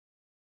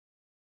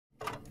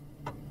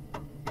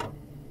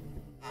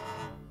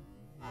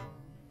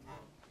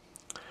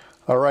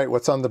All right,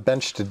 what's on the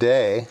bench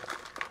today?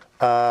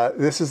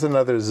 This is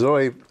another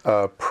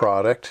ZOYI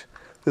product.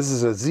 This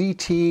is a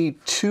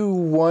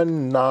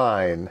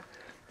ZT-219.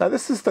 Now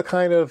this is the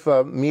kind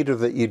of meter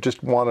that you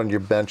just want on your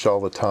bench all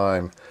the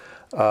time.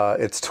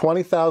 It's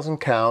 20,000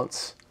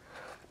 counts,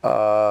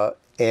 and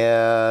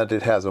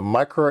it has a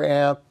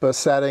microamp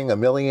setting, a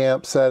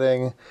milliamp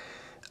setting.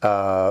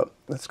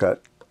 It's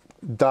got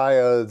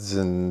diodes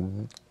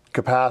and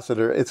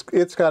capacitor.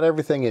 It's got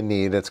everything you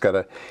need. It's got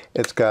a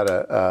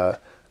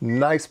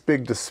nice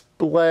big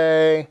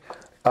display.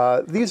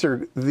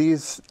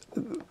 These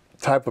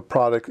type of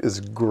product is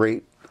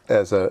great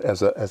as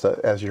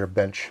your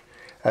bench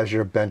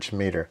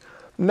meter.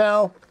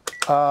 Now,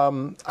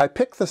 I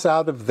picked this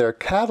out of their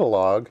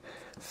catalog,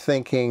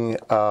 thinking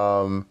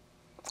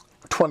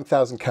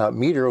 20,000 count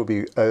meter will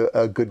be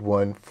a good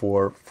one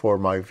for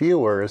my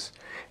viewers.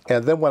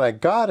 And then when I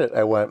got it,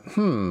 I went,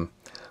 that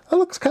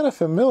looks kind of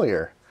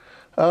familiar.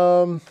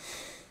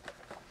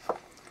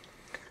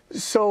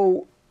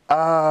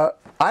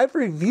 I've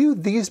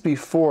reviewed these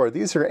before.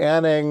 These are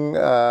Aneng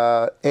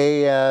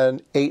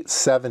AN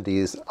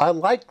 870s. I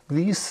like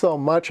these so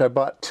much I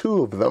bought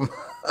 2 of them.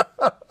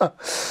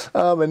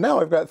 And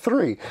now I've got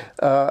 3.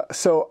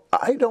 So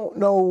I don't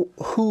know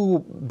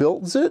who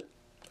builds it.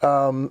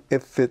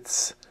 If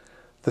it's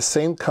the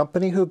same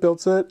company who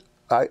builds it,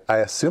 I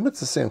assume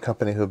it's the same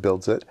company who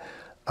builds it.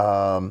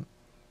 And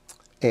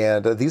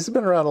these have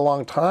been around a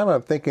long time.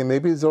 I'm thinking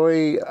maybe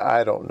ZOYI,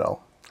 I don't know.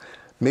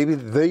 Maybe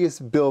these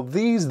build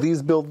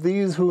these build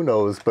these, who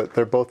knows, but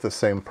they're both the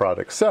same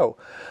product. So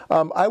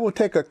I will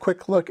take a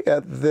quick look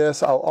at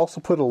this. I'll also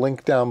put a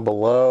link down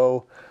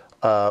below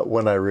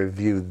when I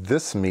review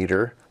this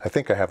meter. I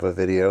think I have a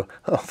video.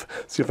 I'll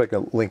see if I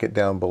can link it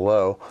down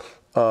below.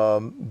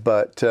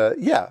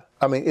 Yeah,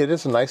 I mean, it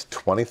is a nice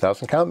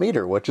 20,000 count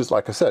meter, which is,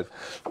 like I said,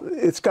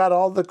 it's got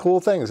all the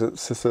cool things. It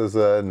says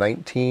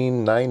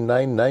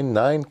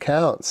 19,9999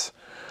 counts.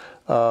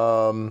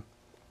 One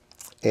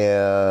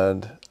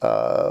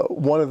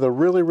of the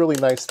really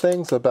nice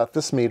things about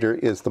this meter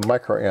is the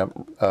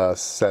microamp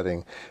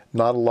setting.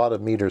 Not a lot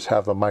of meters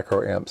have a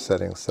microamp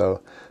setting,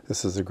 so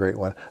this is a great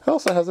one. It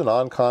also has an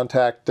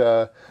on-contact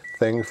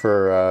thing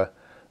for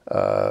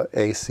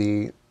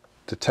AC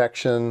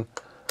detection.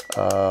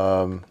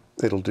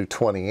 It'll do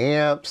 20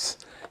 amps.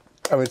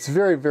 I mean, it's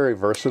very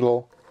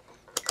versatile.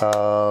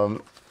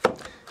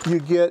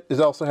 It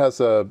also has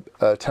a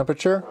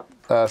temperature.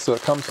 So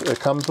it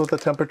comes with a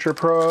temperature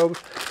probe,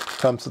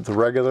 comes with the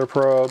regular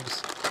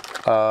probes.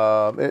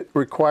 It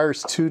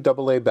requires 2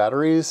 AA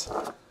batteries.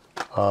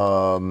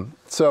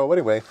 So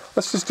anyway,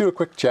 let's just do a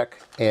quick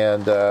check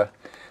and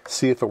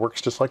see if it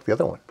works just like the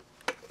other one.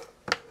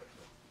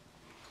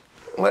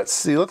 Let's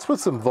see, let's put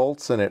some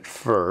volts in it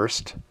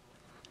first.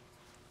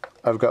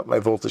 I've got my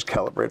voltage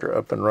calibrator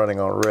up and running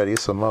already,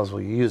 so I might as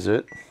well use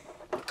it.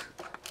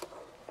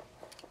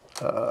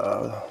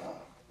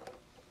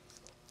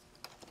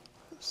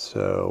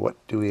 So what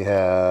do we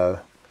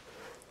have?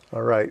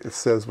 All right, it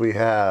says we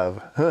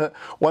have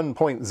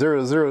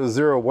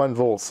 1.0001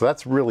 volts. So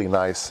that's really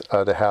nice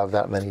to have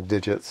that many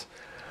digits.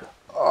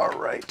 All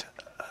right,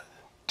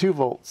 2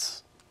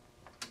 volts,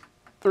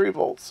 3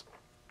 volts,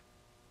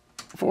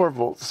 4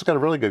 volts. It's got a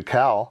really good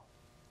cal.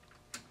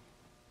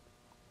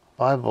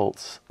 5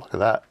 volts, look at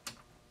that.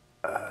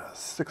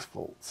 6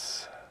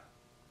 volts.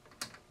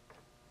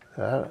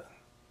 7,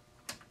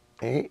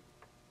 8,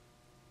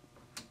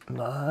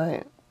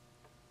 9,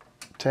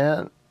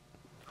 10.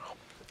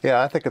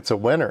 Yeah, I think it's a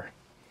winner.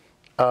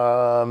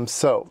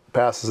 So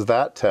passes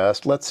that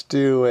test. Let's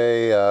do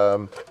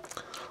an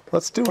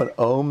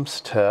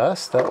ohms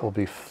test. That will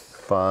be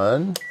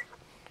fun.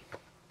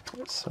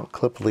 Get some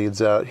clip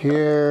leads out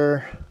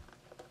here.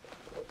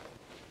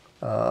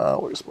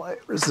 Where's my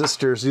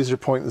resistors? These are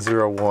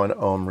 0.01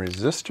 ohm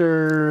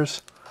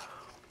resistors.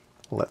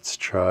 Let's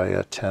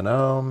try 10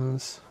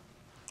 ohms.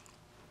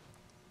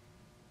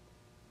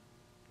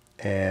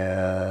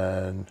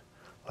 And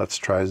let's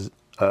try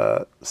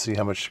see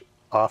how much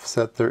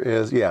offset there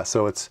is. Yeah,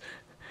 so it's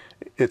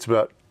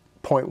about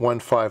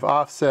 0.15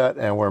 offset,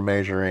 and we're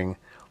measuring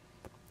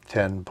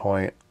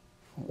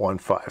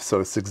 10.15.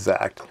 So it's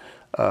exact.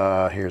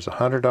 Here's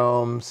 100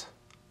 ohms.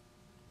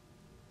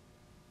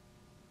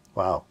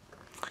 Wow.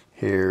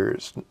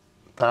 Here's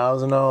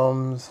 1,000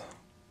 ohms.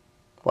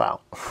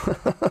 Wow.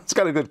 It's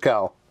got a good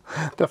cal.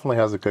 Definitely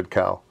has a good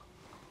cal.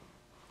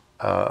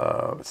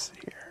 Let's see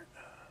here.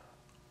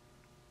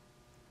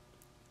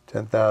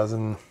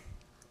 10,000.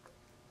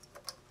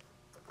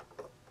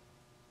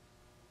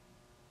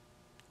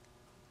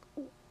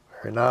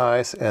 Very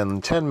nice.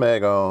 And 10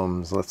 meg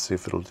ohms. Let's see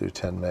if it'll do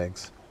 10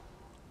 megs.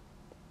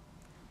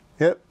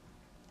 Yep.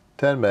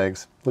 10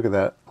 megs. Look at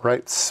that.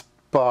 Right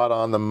spot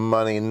on the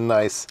money.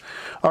 Nice.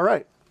 All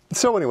right.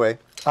 So anyway,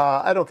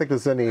 I don't think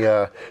there's any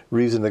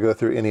reason to go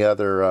through any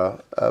other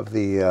of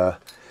the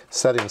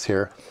settings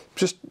here.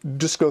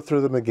 Just go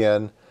through them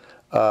again.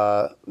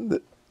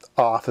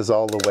 Off is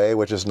all the way,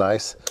 which is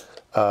nice.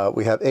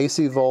 We have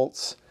AC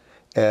volts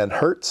and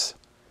hertz.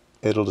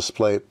 It'll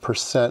display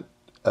percent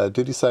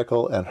duty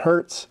cycle and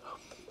hertz.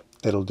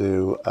 It'll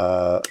do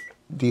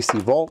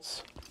DC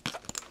volts.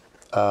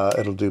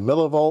 It'll do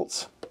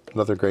millivolts,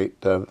 another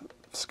great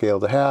scale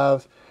to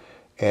have.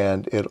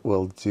 And it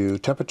will do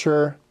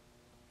temperature.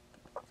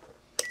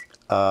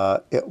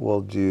 It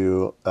will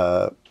do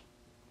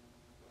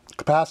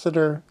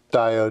capacitor,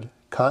 diode,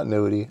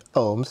 continuity,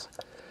 ohms,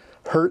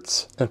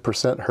 hertz and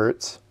percent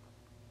hertz,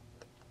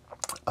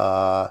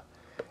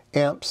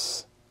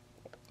 amps,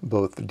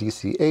 both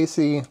DC,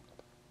 AC,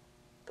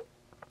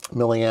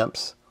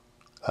 milliamps,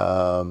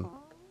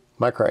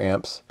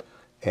 microamps,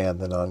 and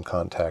the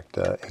non-contact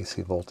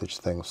AC voltage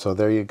thing. So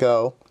there you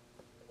go.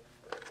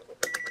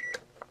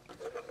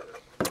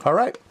 All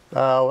right.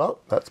 Well,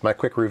 that's my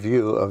quick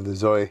review of the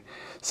ZOYI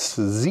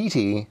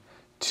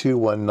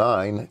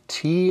ZT-219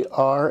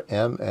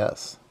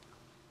 TRMS.